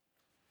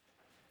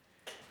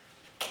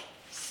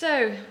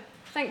So,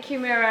 thank you,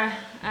 Mira,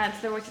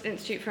 to the Reuters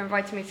Institute for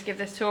inviting me to give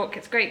this talk.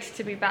 It's great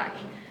to be back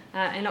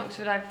in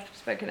Oxford. I've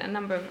spoken at a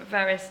number of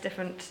various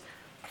different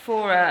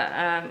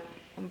fora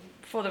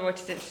for the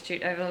Reuters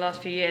Institute over the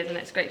last few years, and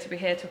it's great to be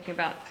here talking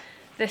about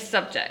this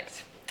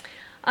subject.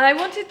 I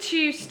wanted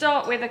to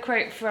start with a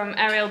quote from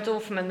Ariel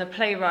Dorfman, the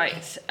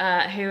playwright,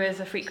 who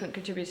is a frequent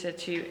contributor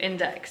to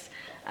Index.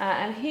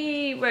 And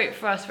he wrote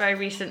for us very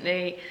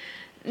recently,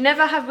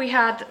 "Never have we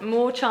had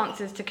more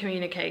chances to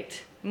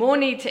communicate, more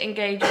need to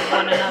engage with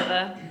one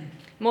another,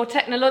 more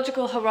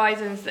technological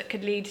horizons that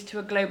could lead to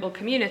a global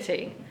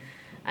community.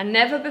 And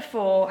never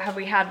before have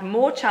we had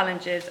more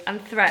challenges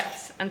and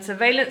threats and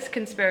surveillance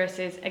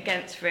conspiracies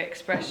against free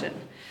expression."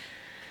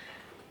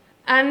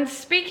 And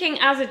speaking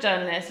as a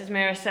journalist, as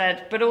Mira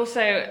said, but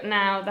also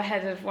now the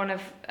head of one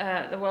of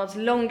the world's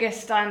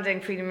longest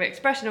standing freedom of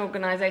expression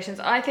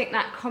organisations, I think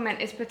that comment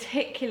is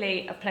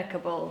particularly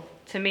applicable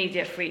to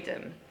media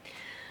freedom.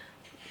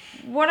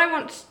 What I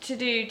want to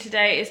do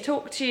today is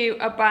talk to you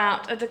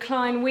about a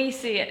decline we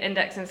see at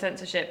Index and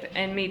Censorship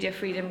in media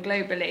freedom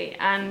globally,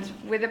 and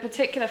with a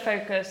particular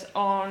focus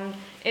on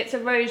its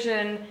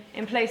erosion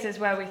in places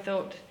where we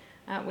thought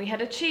we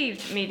had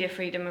achieved media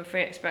freedom and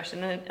free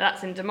expression, and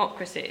that's in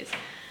democracies.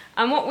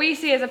 And what we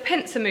see is a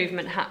pincer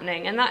movement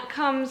happening, and that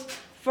comes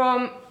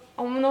from,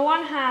 on the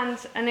one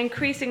hand, an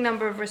increasing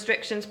number of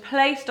restrictions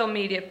placed on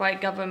media by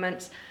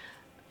governments,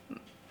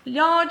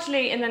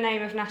 largely in the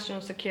name of national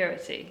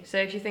security. So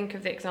if you think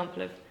of the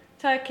example of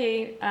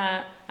Turkey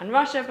and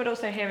Russia, but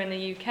also here in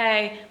the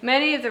UK,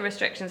 many of the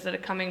restrictions that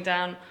are coming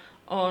down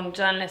on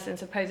journalists in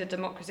supposed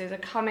democracies are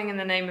coming in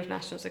the name of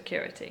national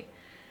security.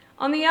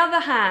 On the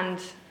other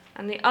hand,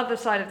 and the other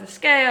side of the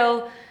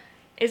scale,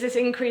 is this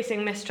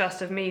increasing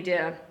mistrust of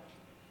media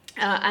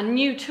and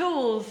new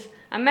tools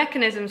and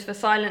mechanisms for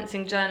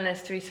silencing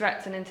journalists through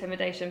threats and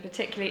intimidation,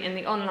 particularly in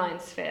the online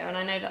sphere. And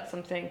I know that's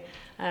something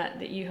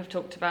that you have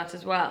talked about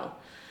as well.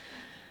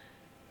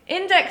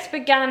 Index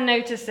began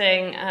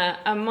noticing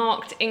a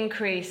marked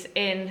increase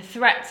in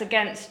threats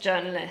against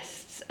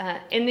journalists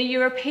in the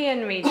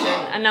European region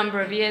a number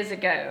of years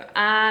ago,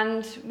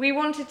 and we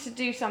wanted to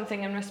do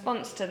something in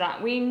response to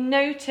that. We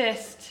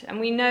noticed, and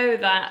we know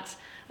that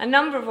a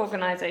number of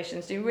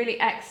organisations do really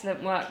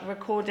excellent work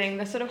recording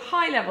the sort of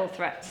high-level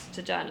threats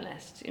to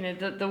journalists, you know,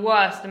 the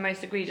worst, the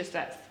most egregious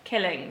threats,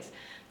 killings,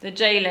 the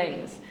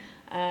jailings,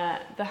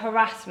 the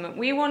harassment.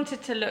 We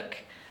wanted to look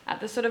at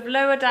the sort of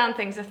lower down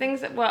things, the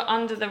things that were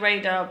under the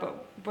radar but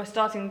were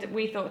starting to,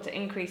 we thought, to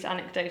increase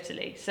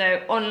anecdotally.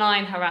 So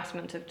online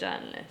harassment of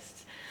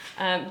journalists.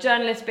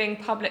 Journalists being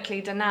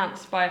publicly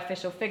denounced by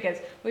official figures.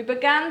 We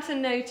began to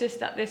notice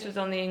that this was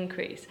on the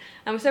increase.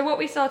 And so what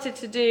we started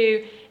to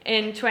do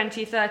in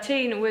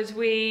 2013 was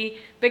we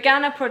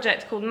began a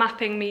project called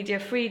Mapping Media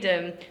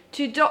Freedom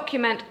to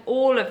document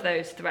all of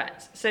those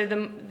threats. So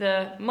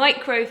the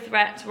micro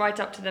threats right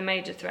up to the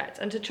major threats.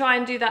 And to try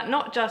and do that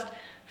not just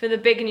for the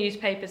big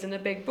newspapers and the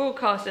big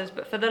broadcasters,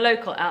 but for the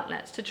local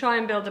outlets, to try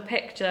and build a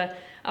picture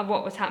of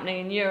what was happening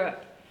in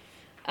Europe.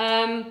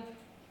 And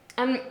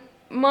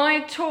my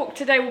talk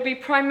today will be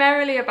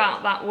primarily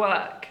about that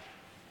work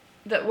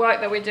that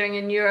we're doing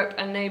in Europe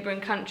and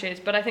neighbouring countries,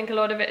 but I think a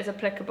lot of it is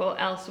applicable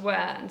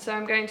elsewhere. And so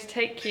I'm going to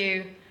take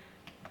you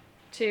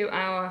to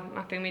our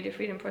Mapping Media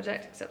Freedom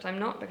project, except I'm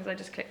not, because I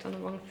just clicked on the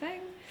wrong thing.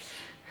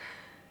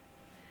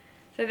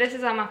 So this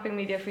is our Mapping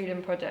Media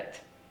Freedom project.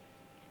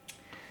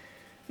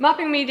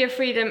 Mapping Media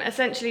Freedom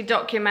essentially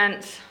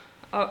documents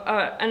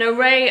an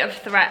array of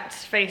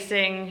threats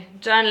facing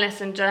journalists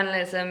and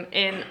journalism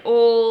in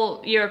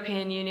all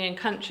European Union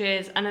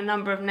countries and a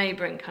number of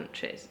neighbouring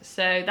countries.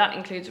 So that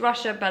includes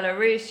Russia,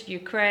 Belarus,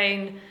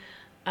 Ukraine,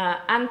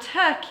 and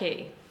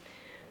Turkey.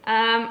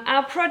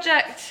 Our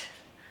project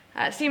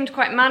seemed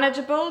quite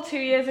manageable 2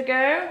 years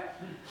ago.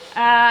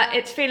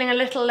 It's feeling a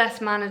little less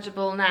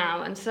manageable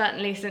now, and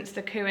certainly since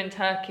the coup in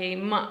Turkey,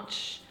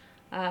 much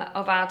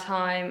of our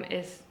time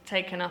is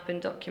taken up in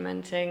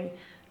documenting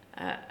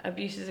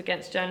abuses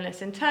against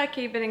journalists in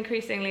Turkey, but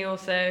increasingly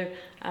also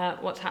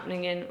what's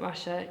happening in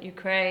Russia,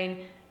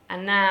 Ukraine,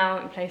 and now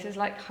in places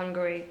like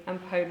Hungary and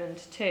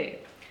Poland too.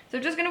 So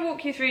I'm just going to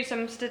walk you through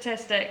some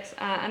statistics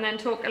and then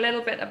talk a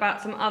little bit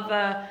about some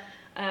other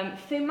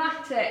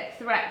thematic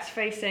threats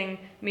facing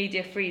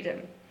media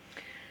freedom.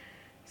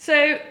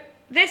 So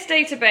this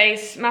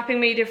database, Mapping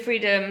Media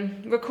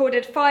Freedom,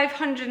 recorded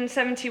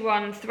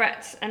 571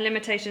 threats and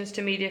limitations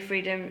to media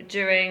freedom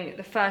during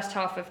the first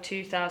half of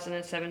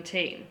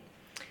 2017.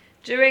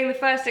 During the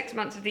first 6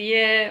 months of the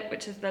year,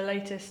 which is the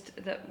latest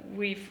that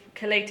we've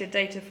collated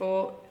data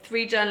for,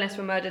 3 journalists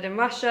were murdered in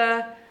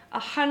Russia,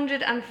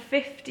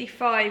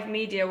 155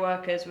 media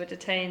workers were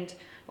detained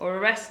or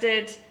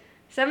arrested,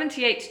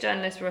 78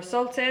 journalists were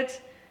assaulted.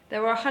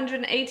 There were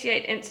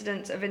 188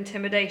 incidents of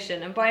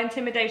intimidation, and by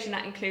intimidation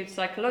that includes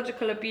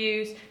psychological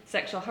abuse,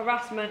 sexual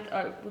harassment.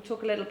 We'll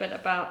talk a little bit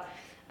about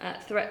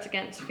threats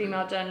against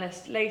female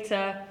journalists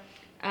later,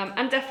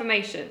 and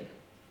defamation.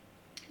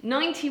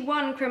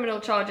 91 criminal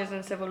charges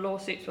and civil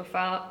lawsuits were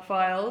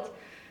filed.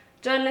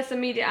 Journalists and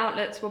media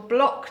outlets were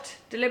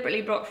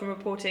deliberately blocked from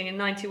reporting in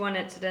 91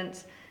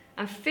 incidents,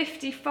 and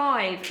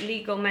 55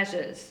 legal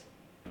measures.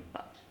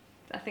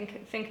 I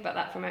think about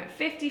that for a moment.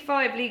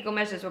 55 legal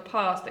measures were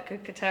passed that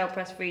could curtail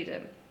press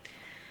freedom.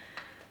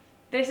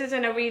 This is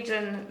in a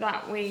region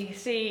that we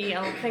see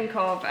or think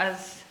of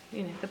as,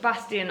 the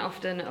bastion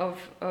often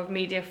of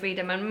media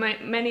freedom, and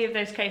many of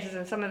those cases,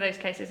 and some of those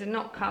cases, did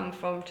not come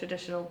from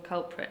traditional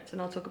culprits,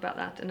 and I'll talk about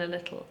that in a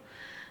little.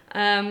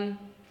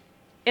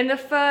 In the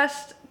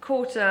first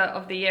quarter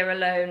of the year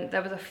alone,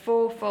 there was a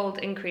fourfold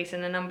increase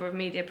in the number of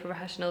media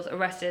professionals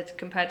arrested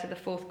compared to the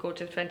fourth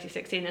quarter of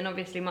 2016, and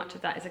obviously much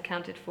of that is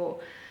accounted for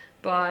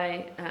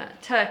by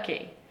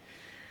Turkey.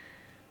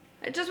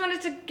 I just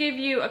wanted to give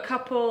you a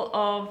couple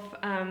of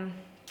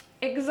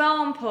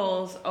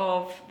examples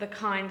of the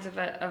kinds of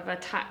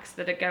attacks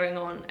that are going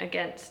on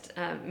against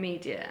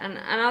media, and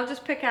I'll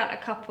just pick out a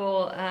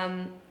couple.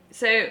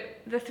 So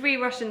the 3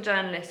 Russian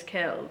journalists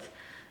killed.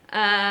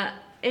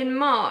 In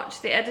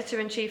March, the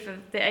editor-in-chief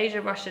of the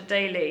Asia Russia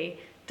Daily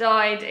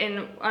died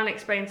in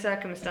unexplained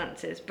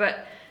circumstances,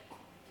 but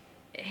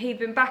he'd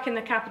been back in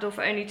the capital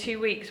for only 2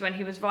 weeks when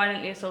he was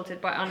violently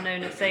assaulted by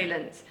unknown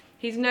assailants.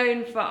 He was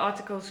known for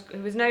articles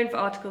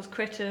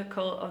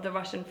critical of the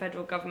Russian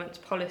federal government's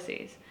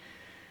policies.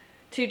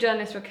 2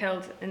 journalists were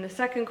killed in the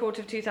second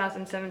quarter of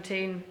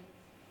 2017,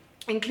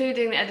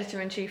 including the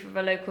editor-in-chief of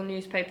a local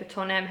newspaper,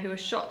 Tonem, who was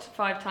shot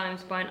 5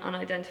 times by an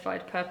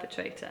unidentified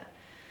perpetrator.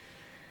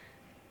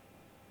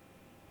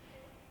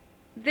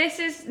 This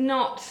is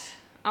not,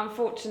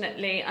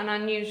 unfortunately, an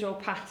unusual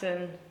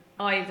pattern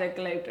either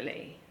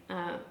globally.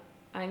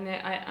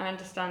 I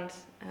understand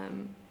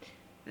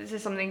this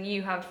is something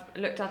you have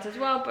looked at as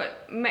well,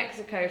 but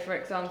Mexico, for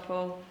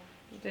example,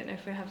 I don't know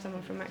if we have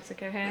someone from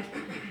Mexico here.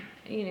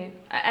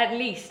 At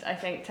least I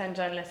think 10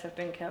 journalists have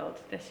been killed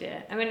this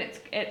year. I mean,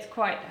 it's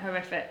quite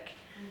horrific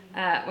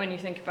when you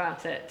think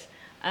about it.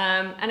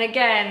 And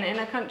again, in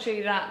a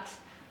country that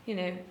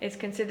is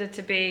considered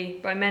to be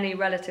by many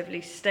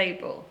relatively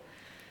stable.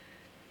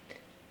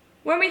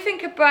 When we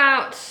think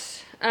about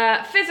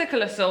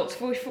physical assaults,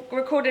 we've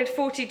recorded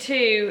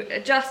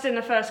 42 just in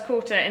the first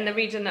quarter in the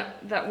region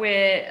that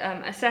we're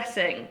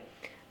assessing.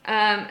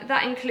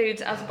 That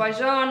includes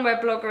Azerbaijan,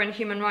 where blogger and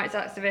human rights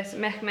activist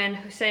Mehman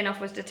Huseynov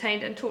was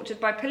detained and tortured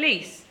by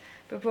police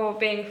before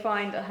being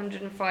fined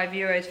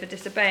 €105 for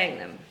disobeying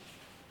them.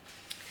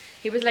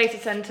 He was later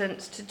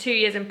sentenced to 2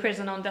 years in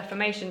prison on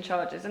defamation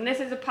charges, and this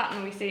is a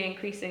pattern we see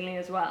increasingly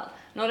as well.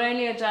 Not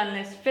only are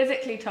journalists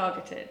physically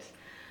targeted,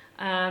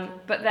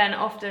 but then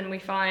often we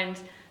find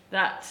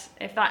that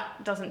if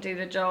that doesn't do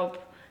the job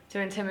to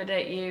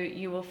intimidate you,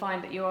 you will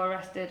find that you are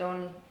arrested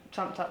on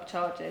trumped up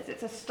charges.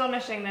 It's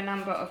astonishing the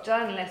number of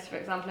journalists, for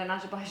example, in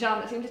Azerbaijan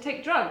that seem to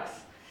take drugs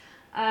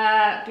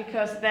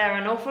because there are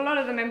an awful lot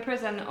of them in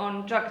prison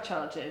on drug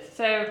charges.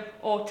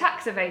 Or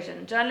tax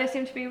evasion. Journalists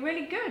seem to be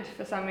really good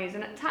for some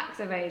reason at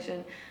tax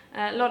evasion.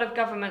 A lot of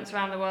governments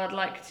around the world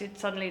like to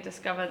suddenly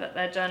discover that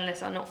their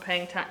journalists are not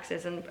paying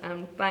taxes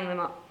and bang them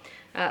up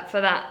for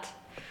that.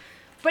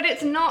 But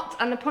it's not,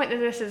 and the point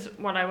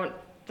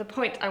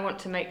I want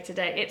to make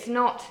today, it's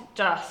not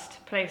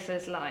just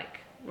places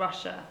like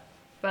Russia,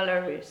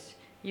 Belarus,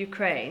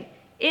 Ukraine.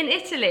 In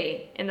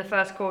Italy, in the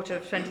first quarter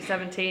of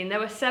 2017, there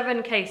were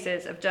 7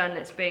 cases of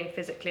journalists being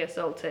physically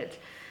assaulted.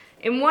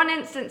 In one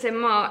instance in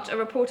March, a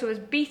reporter was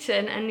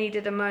beaten and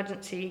needed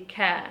emergency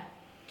care.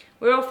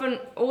 We're often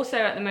also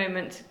at the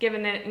moment,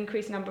 given the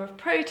increased number of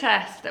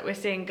protests that we're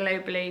seeing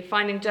globally,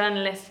 finding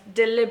journalists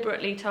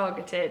deliberately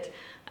targeted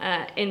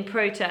in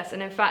protests.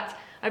 And in fact,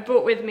 I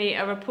brought with me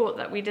a report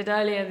that we did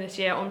earlier this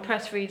year on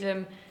press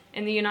freedom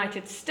in the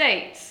United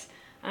States,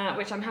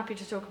 which I'm happy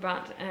to talk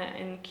about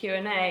in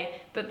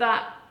Q&A, but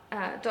that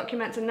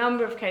documents a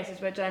number of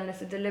cases where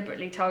journalists are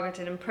deliberately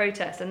targeted in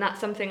protests, and that's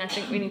something I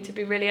think we need to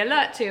be really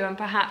alert to, and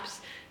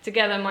perhaps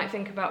together might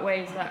think about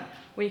ways that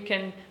we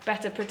can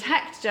better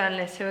protect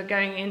journalists who are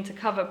going in to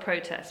cover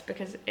protests,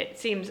 because it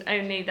seems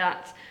only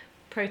that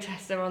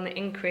protests are on the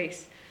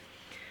increase.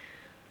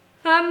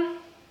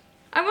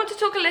 I want to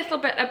talk a little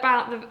bit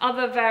about the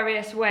other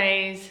various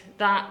ways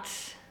that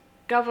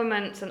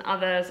governments and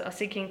others are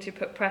seeking to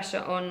put pressure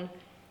on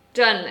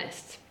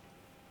journalists.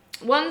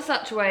 One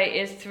such way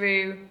is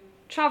through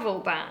travel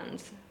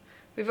bans.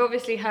 We've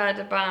obviously heard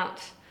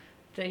about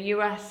the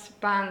US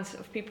bans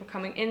of people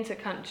coming into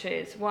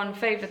countries. One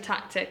favoured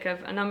tactic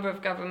of a number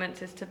of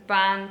governments is to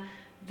ban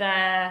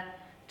their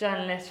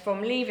journalists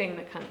from leaving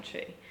the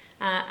country.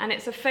 And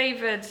it's a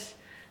favoured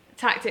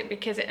tactic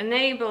because it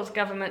enables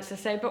governments to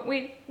say, but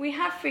we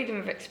have freedom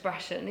of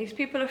expression. These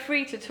people are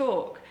free to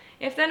talk.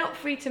 If they're not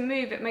free to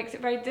move, it makes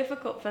it very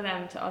difficult for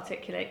them to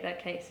articulate their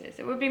cases.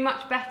 It would be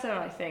much better,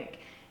 I think,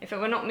 if it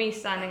were not me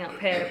standing up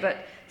here,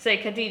 but say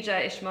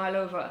Khadija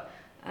Ismailova,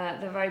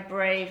 the very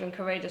brave and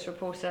courageous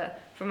reporter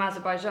from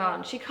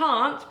Azerbaijan. She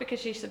can't because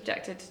she's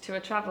subjected to a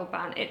travel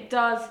ban. It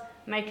does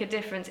make a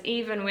difference,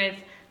 even with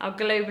our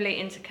globally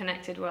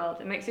interconnected world.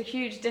 It makes a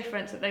huge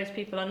difference that those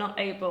people are not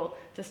able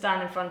to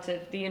stand in front of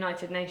the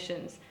United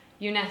Nations,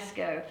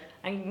 UNESCO,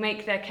 and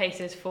make their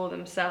cases for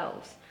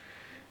themselves.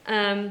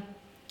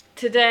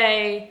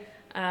 Today,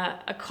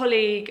 a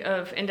colleague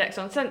of Index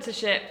on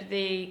Censorship,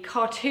 the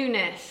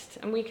cartoonist,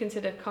 and we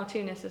consider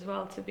cartoonists as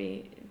well to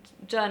be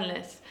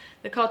journalists,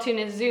 the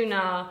cartoonist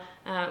Zunar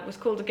was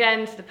called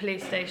again to the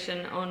police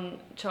station on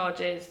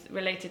charges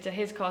related to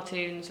his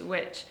cartoons,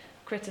 which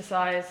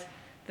criticise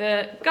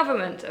the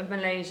government of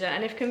Malaysia.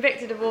 And if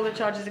convicted of all the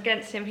charges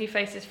against him, he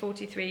faces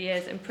 43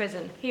 years in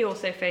prison. He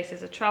also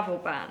faces a travel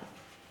ban.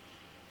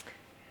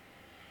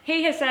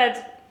 He has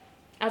said,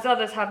 as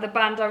others have, the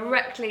ban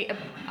directly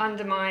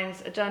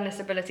undermines a journalist's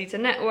ability to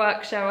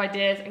network, share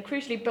ideas, and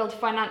crucially build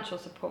financial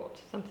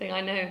support, something I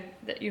know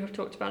that you have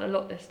talked about a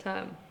lot this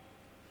term.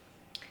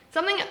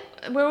 Something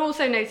we're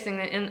also noticing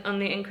on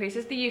the increase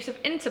is the use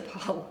of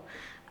Interpol.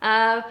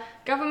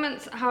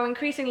 Governments are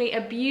increasingly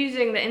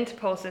abusing the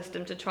Interpol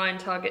system to try and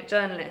target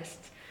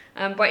journalists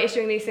by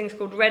issuing these things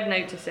called red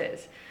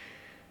notices.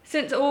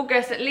 Since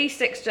August, at least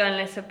 6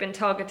 journalists have been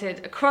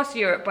targeted across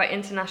Europe by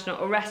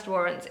international arrest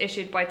warrants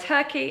issued by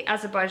Turkey,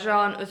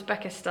 Azerbaijan,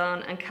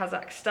 Uzbekistan, and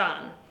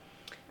Kazakhstan.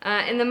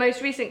 In the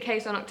most recent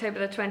case on October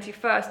the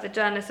 21st, the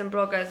journalist and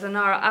blogger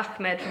Zanara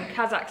Ahmed from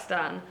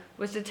Kazakhstan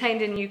was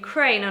detained in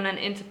Ukraine on an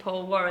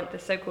Interpol warrant, the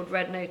so-called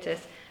red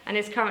notice, and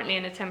is currently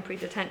in a temporary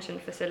detention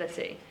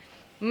facility.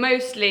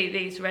 Mostly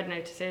these red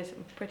notices,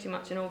 pretty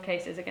much in all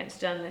cases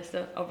against journalists,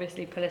 are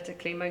obviously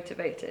politically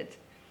motivated.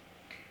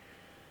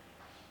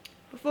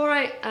 Before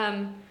I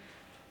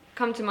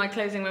come to my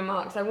closing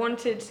remarks, I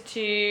wanted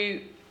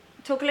to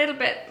talk a little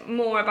bit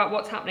more about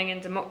what's happening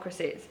in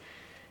democracies.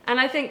 And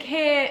I think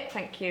here,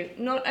 thank you,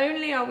 not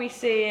only are we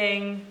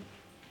seeing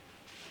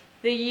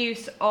the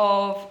use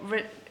of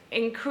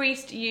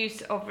increased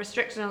use of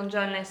restriction on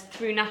journalists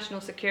through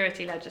national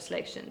security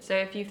legislation. So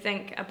if you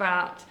think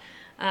about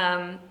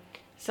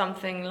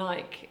something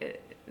like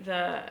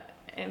the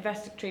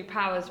Investigatory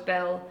Powers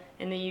Bill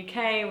in the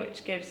UK,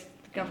 which gives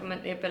the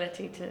government the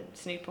ability to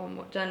snoop on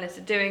what journalists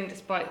are doing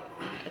despite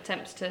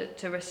attempts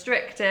to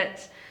restrict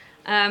it,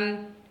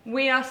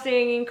 we are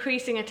seeing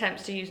increasing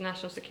attempts to use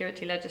national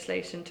security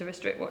legislation to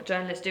restrict what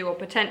journalists do or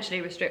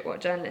potentially restrict what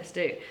journalists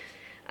do.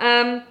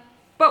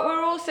 But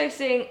we're also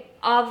seeing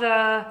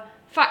other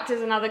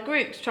factors and other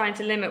groups trying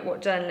to limit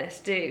what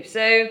journalists do.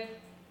 So,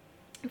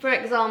 for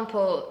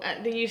example,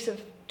 the use of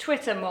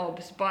Twitter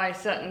mobs by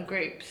certain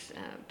groups,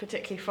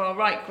 particularly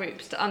far-right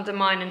groups, to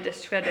undermine and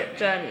discredit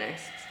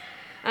journalists.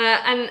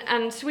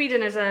 And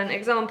Sweden is an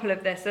example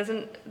of this.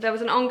 There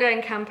was an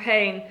ongoing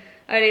campaign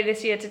earlier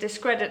this year to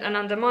discredit and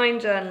undermine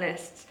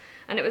journalists,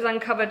 and it was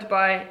uncovered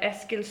by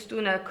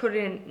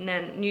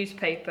Eskilstuna-Kuriren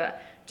newspaper.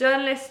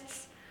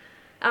 Journalists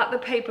at the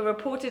paper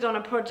reported on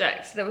a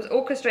project that was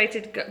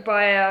orchestrated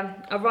by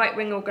a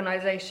right-wing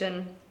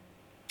organisation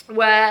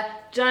where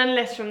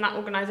journalists from that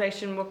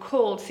organisation were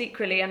called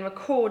secretly and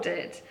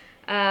recorded.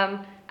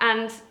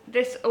 And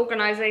this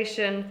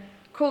organisation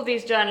called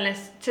these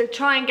journalists to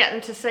try and get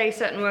them to say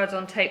certain words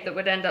on tape that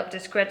would end up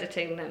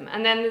discrediting them.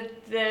 And then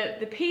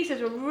the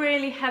pieces were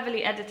really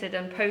heavily edited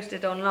and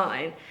posted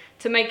online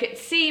to make it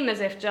seem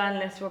as if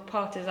journalists were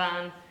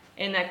partisan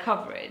in their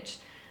coverage.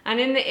 And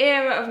in the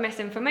era of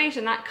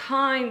misinformation, that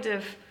kind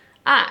of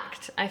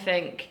act, I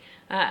think,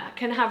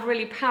 can have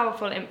really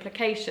powerful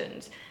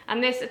implications.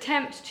 And this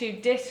attempt to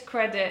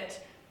discredit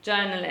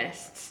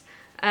journalists,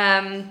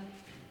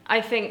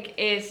 I think,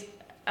 is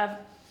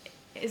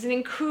an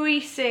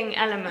increasing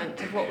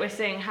element of what we're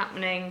seeing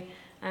happening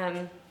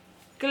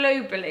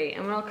globally.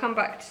 And we'll come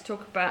back to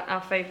talk about our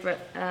favourite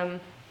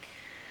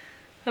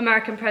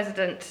American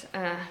president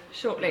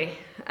shortly.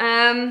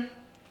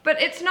 But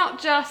it's not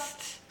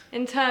just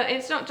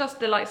it's not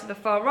just the likes of the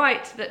far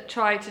right that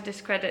try to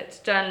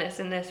discredit journalists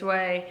in this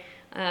way.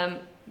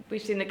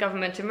 We've seen the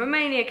government in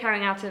Romania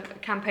carrying out a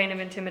campaign of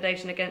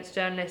intimidation against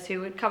journalists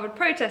who had covered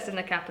protests in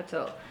the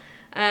capital.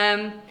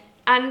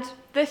 And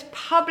this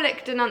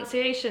public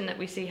denunciation that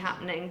we see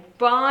happening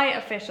by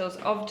officials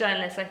of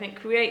journalists, I think,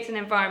 creates an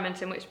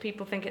environment in which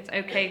people think it's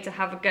okay to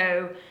have a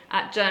go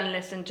at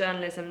journalists and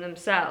journalism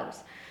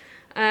themselves.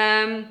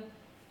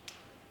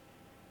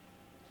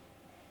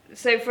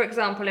 So, for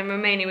example, in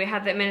Romania, we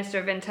had the Minister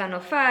of Internal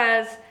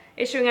Affairs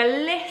issuing a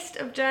list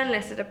of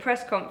journalists at a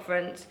press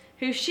conference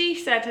who she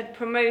said had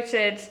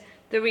promoted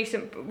the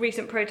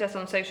recent protests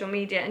on social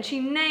media, and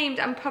she named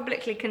and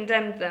publicly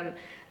condemned them.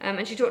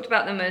 And she talked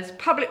about them as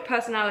public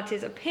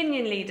personalities,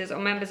 opinion leaders, or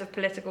members of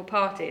political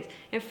parties.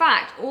 In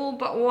fact, all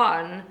but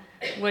one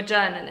were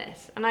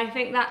journalists. And I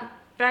think that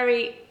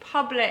very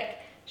public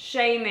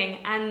shaming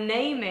and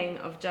naming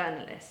of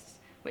journalists,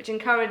 which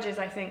encourages,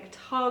 I think,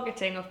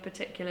 targeting of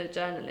particular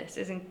journalists,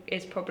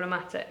 is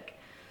problematic.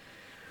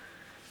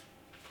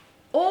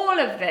 All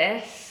of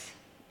this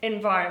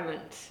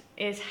environment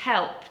is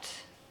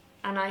helped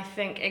and I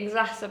think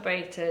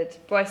exacerbated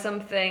by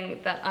something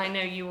that I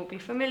know you will be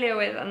familiar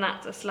with, and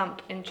that's a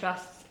slump in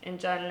trust in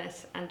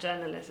journalists and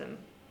journalism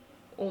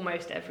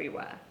almost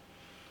everywhere.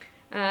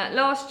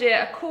 Last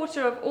year, a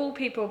quarter of all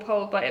people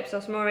polled by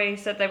Ipsos Mori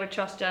said they would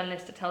trust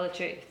journalists to tell the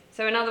truth.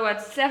 So in other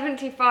words,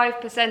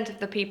 75% of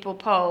the people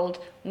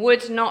polled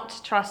would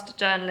not trust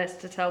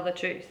journalists to tell the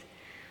truth.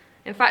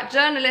 In fact,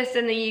 journalists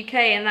in the UK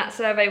in that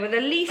survey were the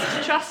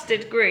least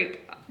trusted group,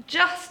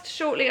 just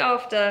shortly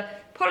after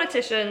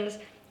politicians,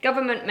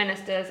 government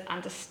ministers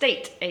and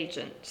estate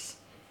agents.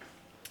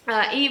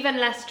 Even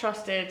less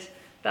trusted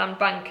than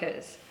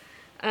bankers.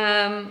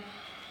 And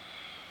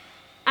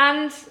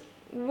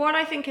what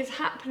I think is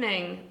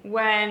happening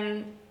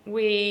when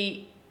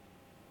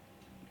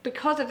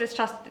because of this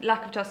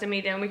lack of trust in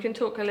media, and we can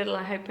talk a little,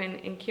 I hope,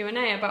 in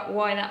Q&A about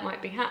why that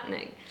might be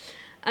happening,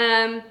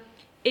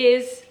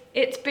 is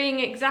it's being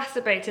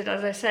exacerbated,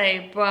 as I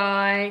say,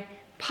 by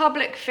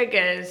public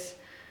figures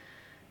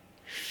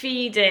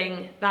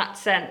feeding that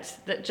sense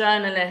that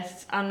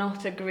journalists are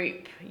not a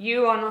group.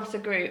 You are not a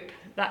group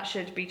that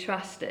should be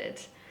trusted.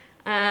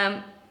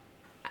 And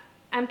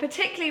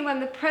particularly when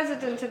the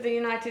President of the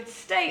United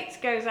States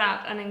goes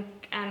out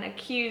and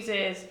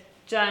accuses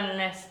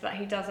journalists that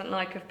he doesn't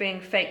like of being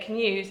fake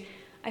news,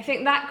 I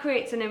think that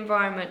creates an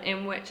environment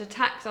in which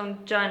attacks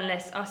on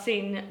journalists are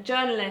seen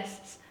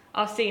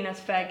as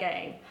fair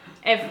game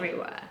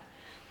everywhere.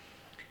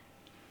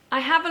 I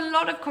have a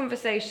lot of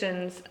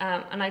conversations,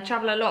 and I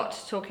travel a lot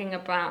talking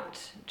about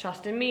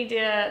trust in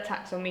media,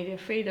 attacks on media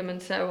freedom,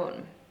 and so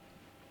on.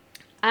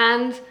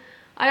 And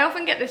I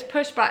often get this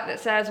pushback that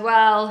says,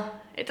 well,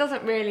 it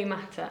doesn't really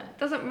matter. It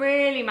doesn't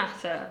really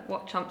matter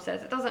what Trump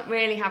says. It doesn't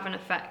really have an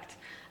effect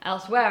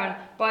elsewhere. And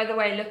by the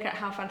way, look at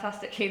how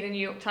fantastically the New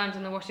York Times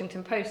and the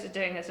Washington Post are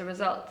doing as a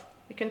result.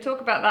 We can talk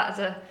about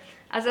that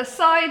as a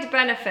side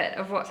benefit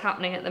of what's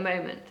happening at the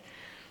moment.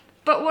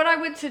 But what I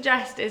would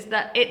suggest is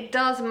that it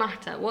does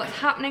matter. What's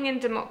happening in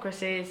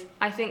democracies,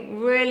 I think,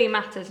 really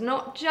matters,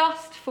 not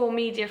just for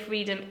media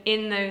freedom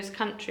in those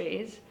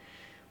countries,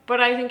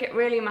 but I think it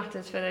really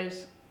matters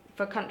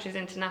for countries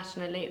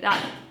internationally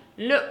that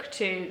look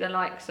to the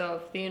likes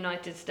of the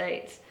United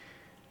States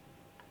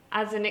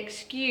as an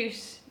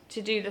excuse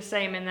to do the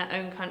same in their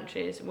own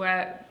countries,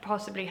 where it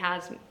possibly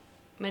has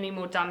many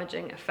more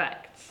damaging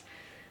effects.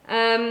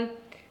 And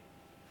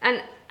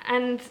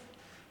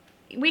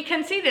we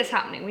can see this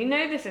happening. We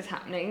know this is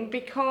happening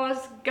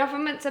because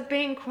governments are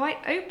being quite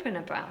open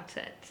about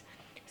it.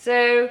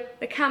 So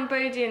the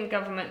Cambodian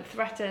government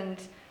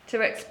threatened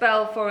to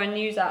expel foreign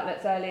news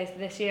outlets earlier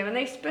this year, and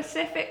they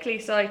specifically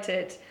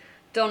cited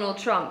Donald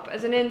Trump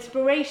as an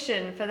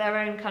inspiration for their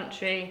own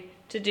country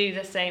to do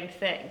the same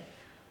thing.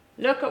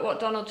 Look at what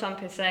Donald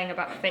Trump is saying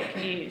about fake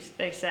news,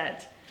 they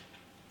said.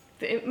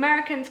 The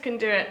Americans can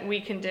do it, we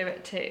can do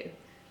it too.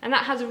 And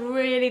that has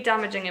really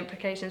damaging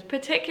implications,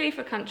 particularly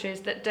for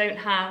countries that don't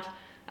have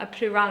a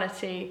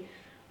plurality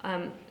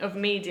of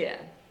media.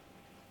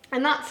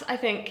 And that's, I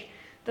think,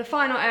 the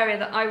final area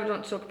that I would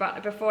want to talk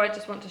about before I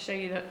just want to show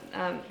you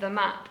the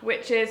map,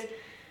 which is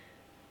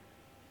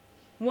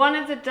one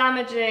of the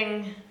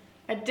damaging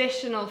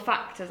additional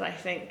factors, I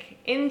think,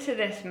 into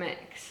this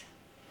mix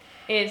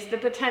is the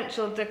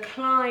potential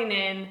decline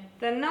in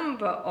the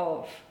number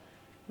of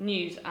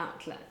news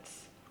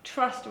outlets,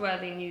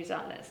 trustworthy news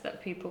outlets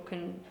that people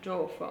can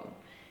draw from.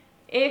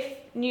 If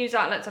news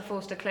outlets are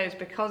forced to close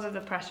because of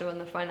the pressure on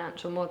the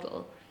financial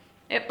model,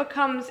 it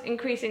becomes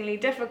increasingly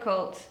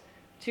difficult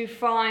to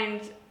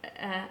find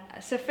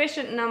a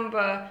sufficient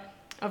number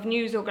of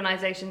news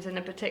organisations in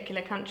a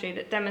particular country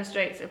that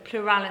demonstrates a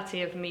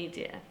plurality of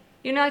media.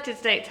 The United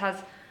States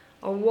has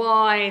a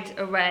wide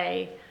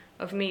array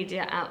of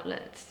media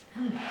outlets.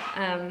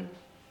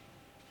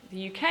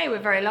 The UK, we're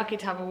very lucky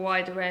to have a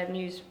wide array of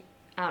news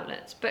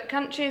outlets, but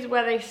countries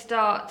where they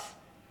start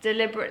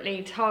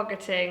deliberately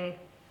targeting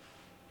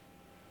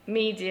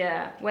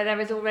media where there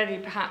is already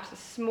perhaps a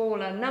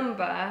smaller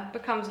number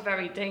becomes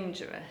very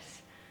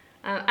dangerous.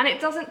 And it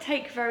doesn't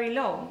take very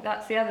long,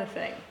 that's the other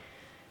thing.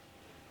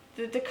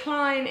 The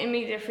decline in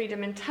media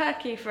freedom in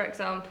Turkey, for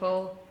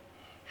example,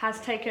 has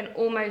taken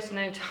almost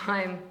no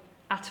time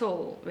at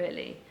all,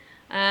 really.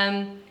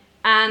 And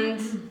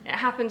it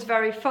happens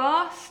very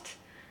fast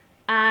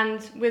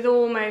and with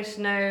almost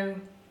no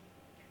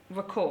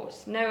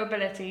recourse, no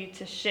ability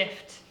to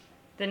shift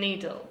the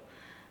needle.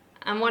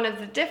 And one of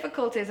the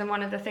difficulties and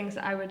one of the things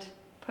that I would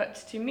put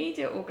to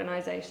media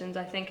organisations,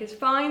 I think, is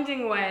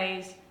finding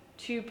ways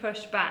to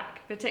push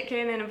back,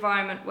 particularly in an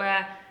environment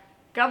where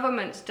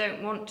governments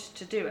don't want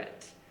to do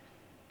it.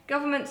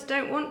 Governments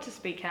don't want to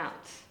speak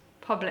out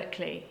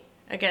publicly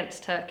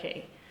against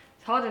Turkey.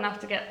 It's hard enough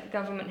to get the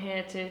government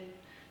here to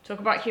talk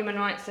about human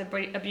rights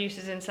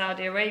abuses in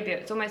Saudi Arabia.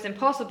 It's almost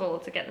impossible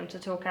to get them to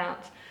talk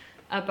out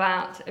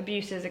about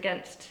abuses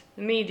against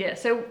the media.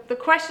 So the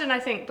question, I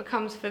think,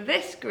 becomes for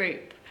this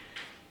group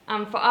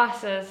and for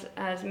us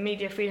as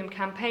media freedom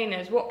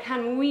campaigners, what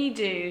can we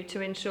do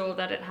to ensure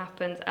that it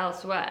happens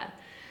elsewhere?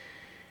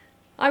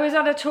 I was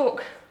at a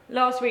talk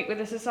last week with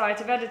the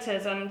Society of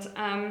Editors,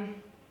 and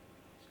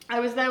I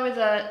was there with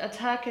a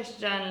Turkish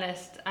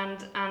journalist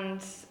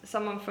and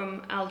someone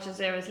from Al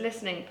Jazeera's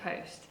Listening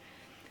Post.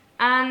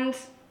 And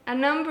a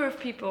number of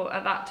people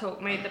at that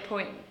talk made the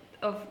point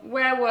of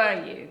where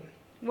were you?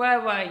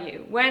 Where were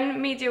you?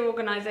 When media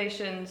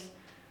organisations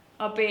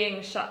are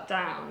being shut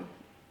down,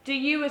 do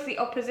you as the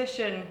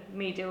opposition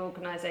media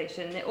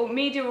organisation, or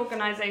media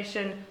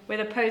organisation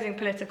with opposing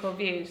political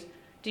views,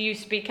 Do you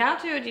speak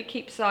out or do you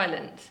keep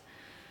silent?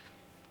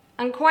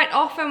 And quite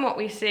often what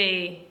we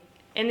see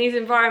in these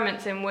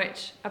environments in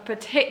which a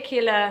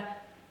particular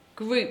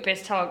group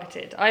is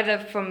targeted, either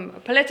from a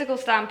political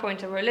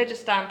standpoint or religious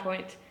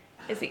standpoint,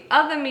 is the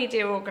other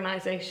media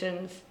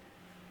organisations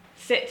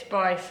sit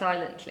by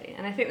silently.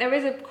 And I think there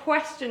is a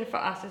question for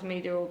us as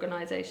media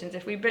organisations.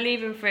 If we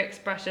believe in free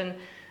expression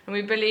and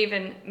we believe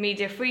in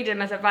media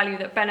freedom as a value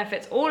that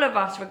benefits all of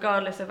us,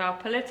 regardless of our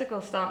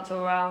political stance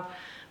or our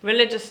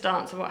religious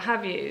stance or what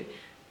have you,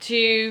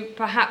 to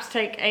perhaps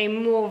take a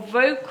more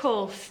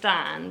vocal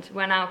stand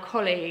when our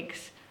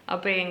colleagues are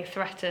being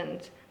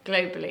threatened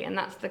globally. And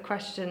that's the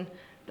question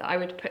that I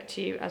would put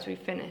to you as we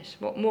finish.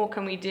 What more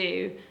can we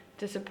do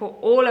to support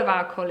all of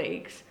our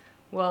colleagues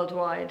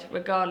worldwide,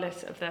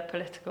 regardless of their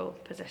political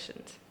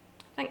positions?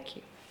 Thank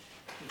you.